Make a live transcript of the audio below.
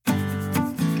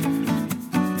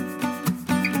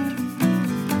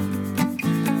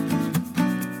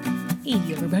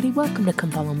Hey everybody, welcome to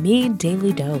Come Follow Me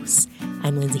Daily Dose.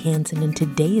 I'm Lindsay Hansen and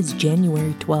today is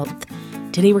January 12th.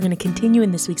 Today we're going to continue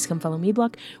in this week's Come Follow Me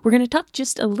block. We're going to talk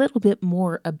just a little bit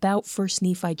more about 1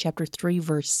 Nephi chapter 3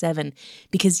 verse 7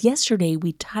 because yesterday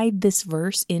we tied this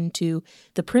verse into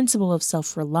the principle of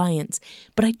self-reliance,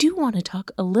 but I do want to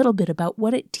talk a little bit about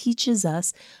what it teaches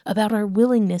us about our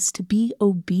willingness to be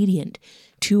obedient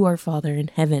to our Father in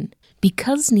heaven.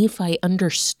 Because Nephi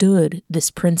understood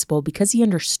this principle, because he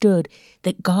understood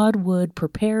that God would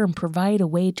prepare and provide a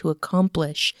way to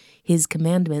accomplish his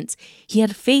commandments, he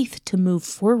had faith to move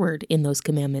forward in those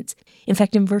commandments. In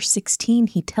fact, in verse 16,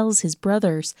 he tells his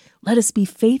brothers, "Let us be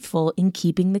faithful in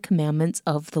keeping the commandments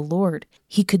of the Lord."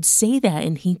 He could say that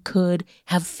and he could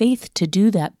have faith to do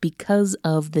that because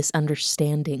of this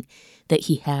understanding that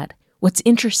he had. What's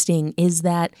interesting is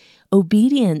that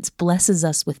obedience blesses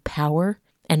us with power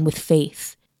and with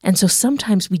faith. And so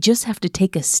sometimes we just have to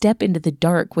take a step into the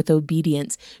dark with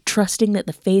obedience, trusting that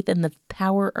the faith and the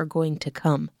power are going to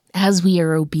come. As we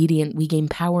are obedient, we gain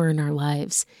power in our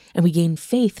lives, and we gain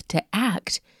faith to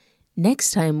act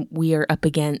next time we are up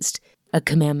against a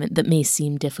commandment that may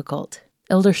seem difficult.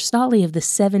 Elder Stolley of the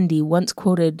 70 once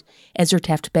quoted Ezra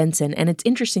Taft Benson, and it's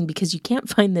interesting because you can't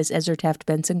find this Ezra Taft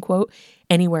Benson quote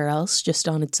anywhere else just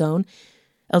on its own.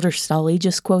 Elder Stolley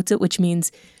just quotes it, which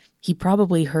means he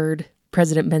probably heard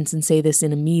President Benson say this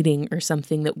in a meeting or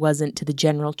something that wasn't to the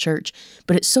general church,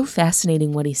 but it's so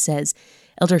fascinating what he says.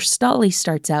 Elder Stolley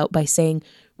starts out by saying,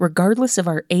 regardless of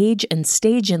our age and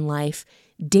stage in life,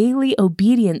 daily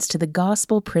obedience to the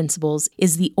gospel principles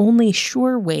is the only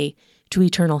sure way to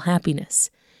eternal happiness.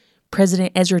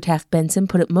 President Ezra Taft Benson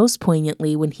put it most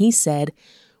poignantly when he said,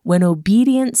 when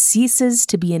obedience ceases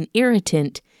to be an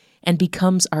irritant and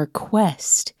becomes our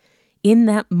quest, in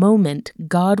that moment,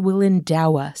 God will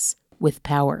endow us with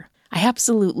power. I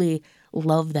absolutely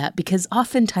love that because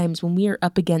oftentimes when we are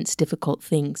up against difficult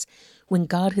things, when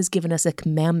God has given us a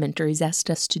commandment or he's asked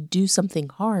us to do something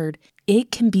hard, it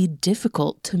can be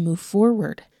difficult to move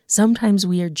forward. Sometimes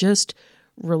we are just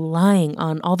relying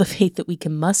on all the faith that we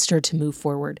can muster to move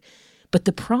forward. But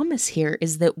the promise here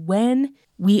is that when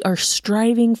we are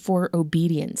striving for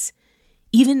obedience,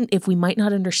 even if we might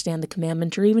not understand the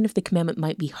commandment, or even if the commandment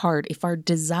might be hard, if our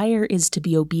desire is to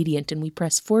be obedient and we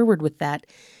press forward with that,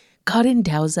 God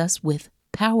endows us with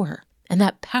power. And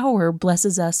that power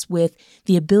blesses us with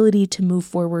the ability to move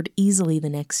forward easily the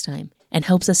next time and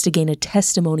helps us to gain a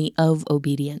testimony of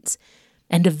obedience.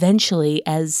 And eventually,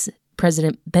 as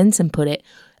President Benson put it,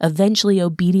 eventually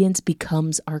obedience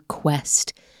becomes our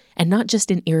quest. And not just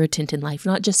an irritant in life,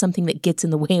 not just something that gets in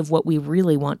the way of what we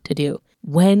really want to do.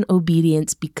 When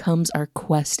obedience becomes our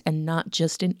quest and not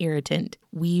just an irritant,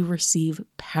 we receive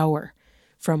power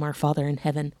from our Father in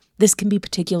heaven. This can be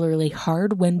particularly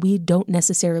hard when we don't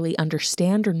necessarily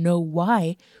understand or know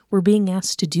why we're being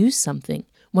asked to do something.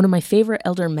 One of my favorite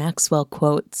Elder Maxwell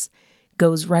quotes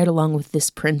goes right along with this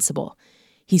principle.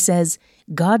 He says,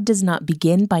 God does not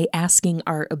begin by asking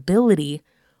our ability,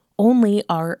 only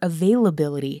our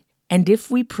availability. And if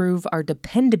we prove our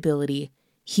dependability,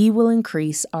 he will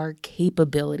increase our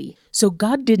capability. So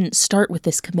God didn't start with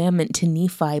this commandment to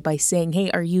Nephi by saying,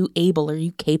 hey, are you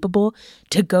capable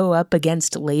to go up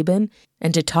against Laban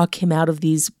and to talk him out of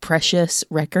these precious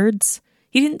records?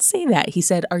 He didn't say that. He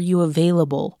said, are you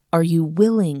available? Are you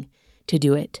willing to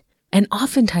do it? And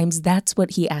oftentimes that's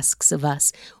what he asks of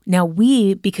us. Now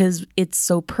because it's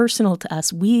so personal to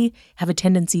us, we have a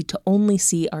tendency to only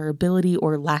see our ability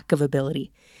or lack of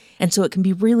ability. And so it can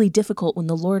be really difficult when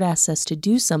the Lord asks us to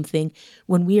do something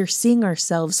when we are seeing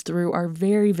ourselves through our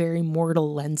very, very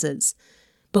mortal lenses.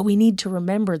 But we need to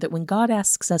remember that when God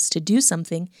asks us to do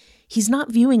something, he's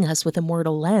not viewing us with a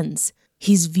mortal lens.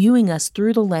 He's viewing us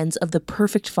through the lens of the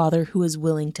perfect Father who is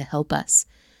willing to help us.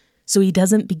 So he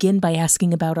doesn't begin by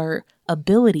asking about our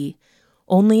ability,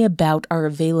 only about our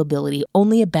availability,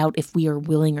 only about if we are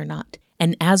willing or not.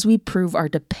 And as we prove our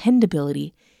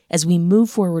dependability, as we move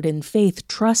forward in faith,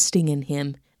 trusting in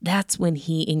him, that's when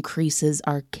he increases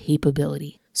our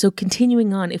capability. So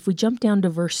continuing on, if we jump down to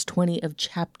verse 20 of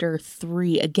chapter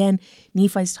 3, again,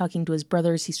 Nephi's talking to his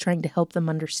brothers. He's trying to help them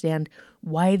understand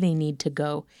why they need to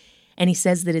go. And he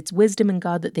says that it's wisdom in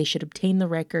God that they should obtain the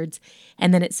records.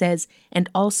 And then it says, and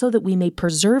also that we may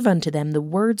preserve unto them the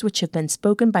words which have been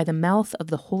spoken by the mouth of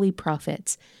the holy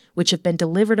prophets, which have been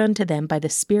delivered unto them by the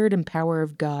Spirit and power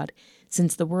of God,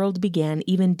 since the world began,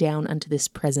 even down unto this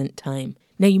present time.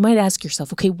 Now you might ask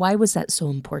yourself, okay, why was that so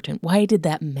important? Why did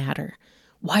that matter?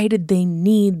 Why did they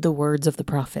need the words of the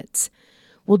prophets?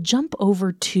 We'll jump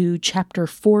over to chapter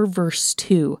 4, verse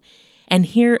 2. And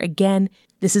here again,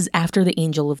 This is after the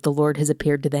angel of the Lord has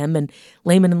appeared to them, and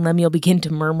Laman and Lemuel begin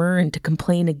to murmur and to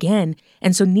complain again.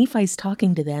 And so Nephi's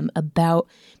talking to them about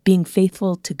being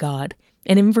faithful to God.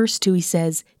 And in verse 2 he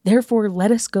says, "Therefore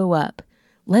let us go up.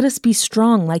 Let us be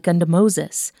strong like unto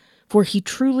Moses. For he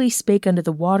truly spake unto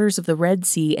the waters of the Red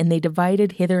Sea, and they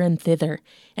divided hither and thither.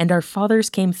 And our fathers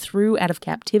came through out of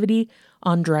captivity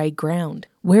on dry ground.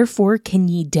 Wherefore can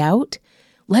ye doubt?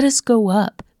 Let us go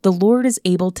up. The Lord is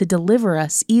able to deliver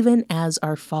us, even as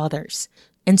our fathers."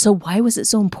 And so why was it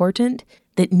so important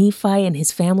that Nephi and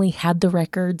his family had the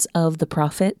records of the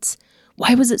prophets?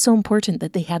 Why was it so important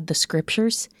that they had the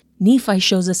scriptures? Nephi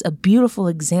shows us a beautiful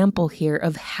example here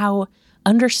of how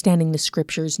understanding the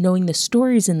scriptures, knowing the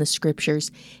stories in the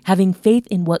scriptures, having faith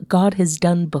in what God has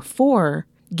done before,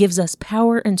 gives us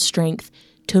power and strength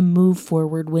to move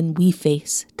forward when we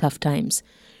face tough times.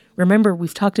 Remember,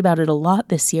 we've talked about it a lot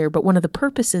this year, but one of the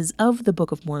purposes of the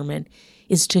Book of Mormon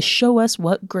is to show us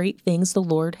what great things the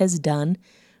Lord has done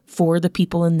for the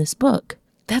people in this book.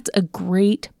 That's a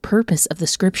great purpose of the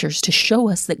scriptures, to show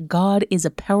us that God is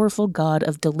a powerful God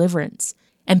of deliverance.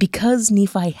 And because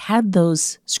Nephi had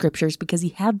those scriptures, because he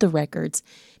had the records,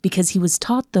 because he was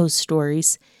taught those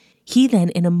stories, he then,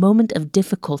 in a moment of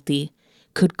difficulty,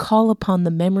 could call upon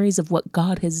the memories of what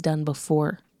God has done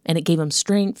before. And it gave him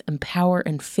strength and power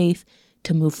and faith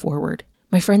to move forward.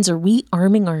 My friends, are we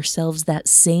arming ourselves that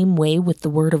same way with the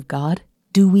Word of God?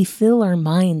 Do we fill our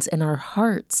minds and our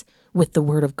hearts with the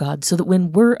Word of God so that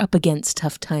when we're up against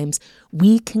tough times,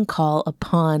 we can call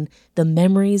upon the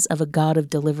memories of a God of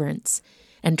deliverance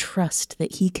and trust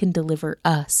that He can deliver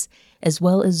us as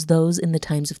well as those in the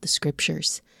times of the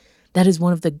Scriptures? That is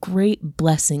one of the great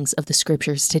blessings of the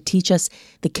Scriptures, to teach us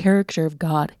the character of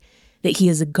God, that He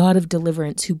is a God of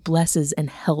deliverance who blesses and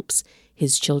helps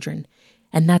His children.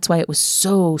 And that's why it was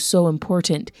so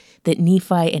important that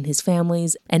Nephi and his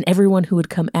families and everyone who would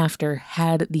come after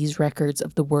had these records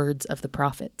of the words of the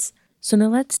prophets. So now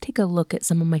let's take a look at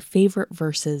some of my favorite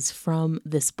verses from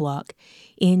this block.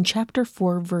 In chapter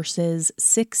 4, verses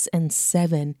 6 and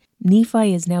 7,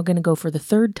 Nephi is now going to go for the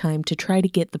third time to try to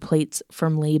get the plates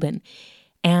from Laban.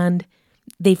 And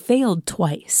they failed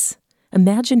twice.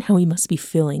 Imagine how he must be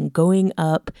feeling going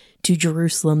up to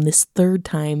Jerusalem this third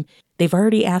time. They've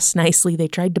already asked nicely. They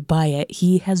tried to buy it.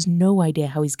 He has no idea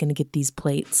how he's going to get these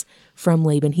plates from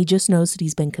Laban. He just knows that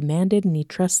he's been commanded, and he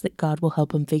trusts that God will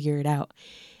help him figure it out.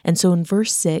 And so in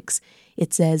verse 6,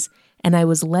 it says, "And I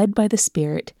was led by the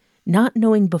Spirit, not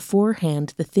knowing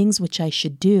beforehand the things which I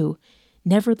should do.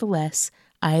 Nevertheless,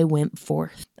 I went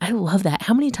forth." I love that.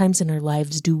 How many times in our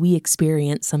lives do we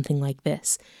experience something like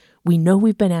this? We know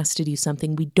we've been asked to do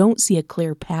something. We don't see a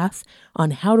clear path on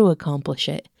how to accomplish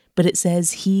it. But it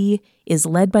says he is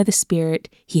led by the Spirit.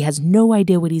 He has no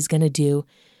idea what he's going to do,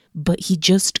 but he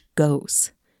just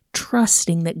goes,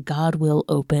 trusting that God will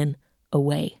open a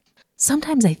way.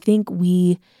 Sometimes I think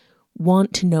we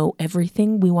want to know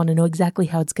everything. We want to know exactly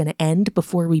how it's going to end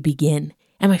before we begin.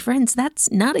 And my friends,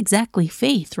 that's not exactly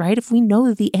faith, right? If we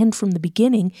know the end from the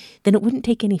beginning, then it wouldn't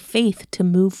take any faith to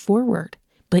move forward.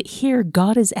 But here,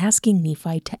 God is asking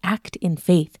Nephi to act in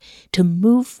faith, to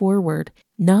move forward,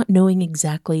 not knowing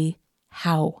exactly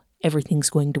how everything's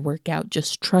going to work out,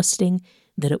 just trusting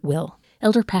that it will.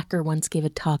 Elder Packer once gave a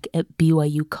talk at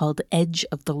BYU called Edge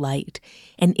of the Light,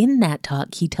 and in that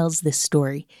talk, he tells this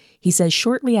story. He says,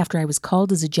 "Shortly after I was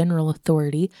called as a general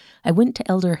authority, I went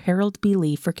to Elder Harold B.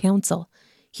 Lee for counsel.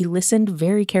 He listened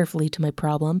very carefully to my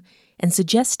problem and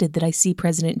suggested that I see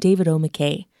President David O.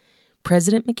 McKay.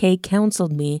 President McKay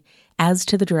counseled me as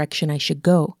to the direction I should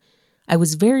go. I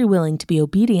was very willing to be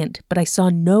obedient, but I saw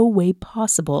no way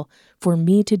possible for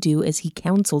me to do as he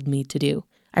counseled me to do.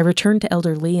 I returned to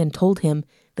Elder Lee and told him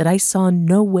that I saw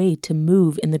no way to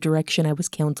move in the direction I was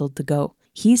counseled to go.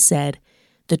 He said,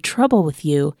 'The trouble with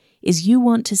you is you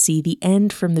want to see the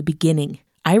end from the beginning.'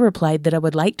 I replied that I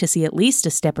would like to see at least a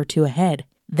step or two ahead.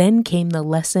 Then came the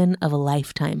lesson of a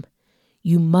lifetime.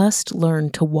 You must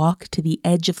learn to walk to the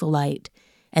edge of the light,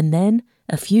 and then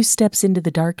a few steps into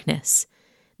the darkness.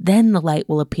 Then the light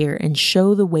will appear and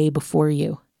show the way before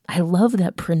you." I love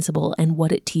that principle and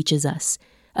what it teaches us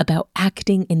about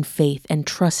acting in faith and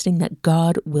trusting that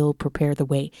God will prepare the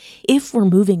way. If we're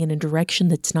moving in a direction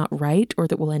that's not right or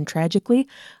that will end tragically,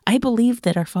 I believe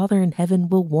that our Father in heaven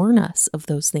will warn us of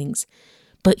those things.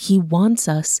 But He wants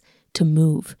us to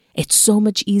move. It's so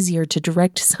much easier to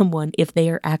direct someone if they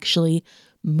are actually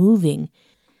moving.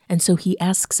 And so He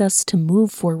asks us to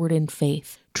move forward in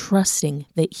faith, trusting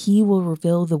that He will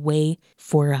reveal the way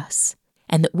for us,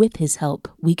 and that with His help,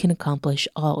 we can accomplish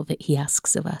all that He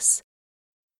asks of us.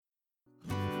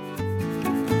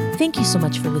 Thank you so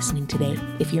much for listening today.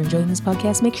 If you're enjoying this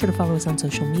podcast, make sure to follow us on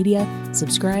social media,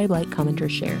 subscribe, like, comment, or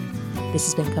share. This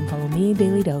has been Come Follow Me,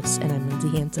 Daily Dose, and I'm Lindsay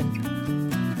Hansen.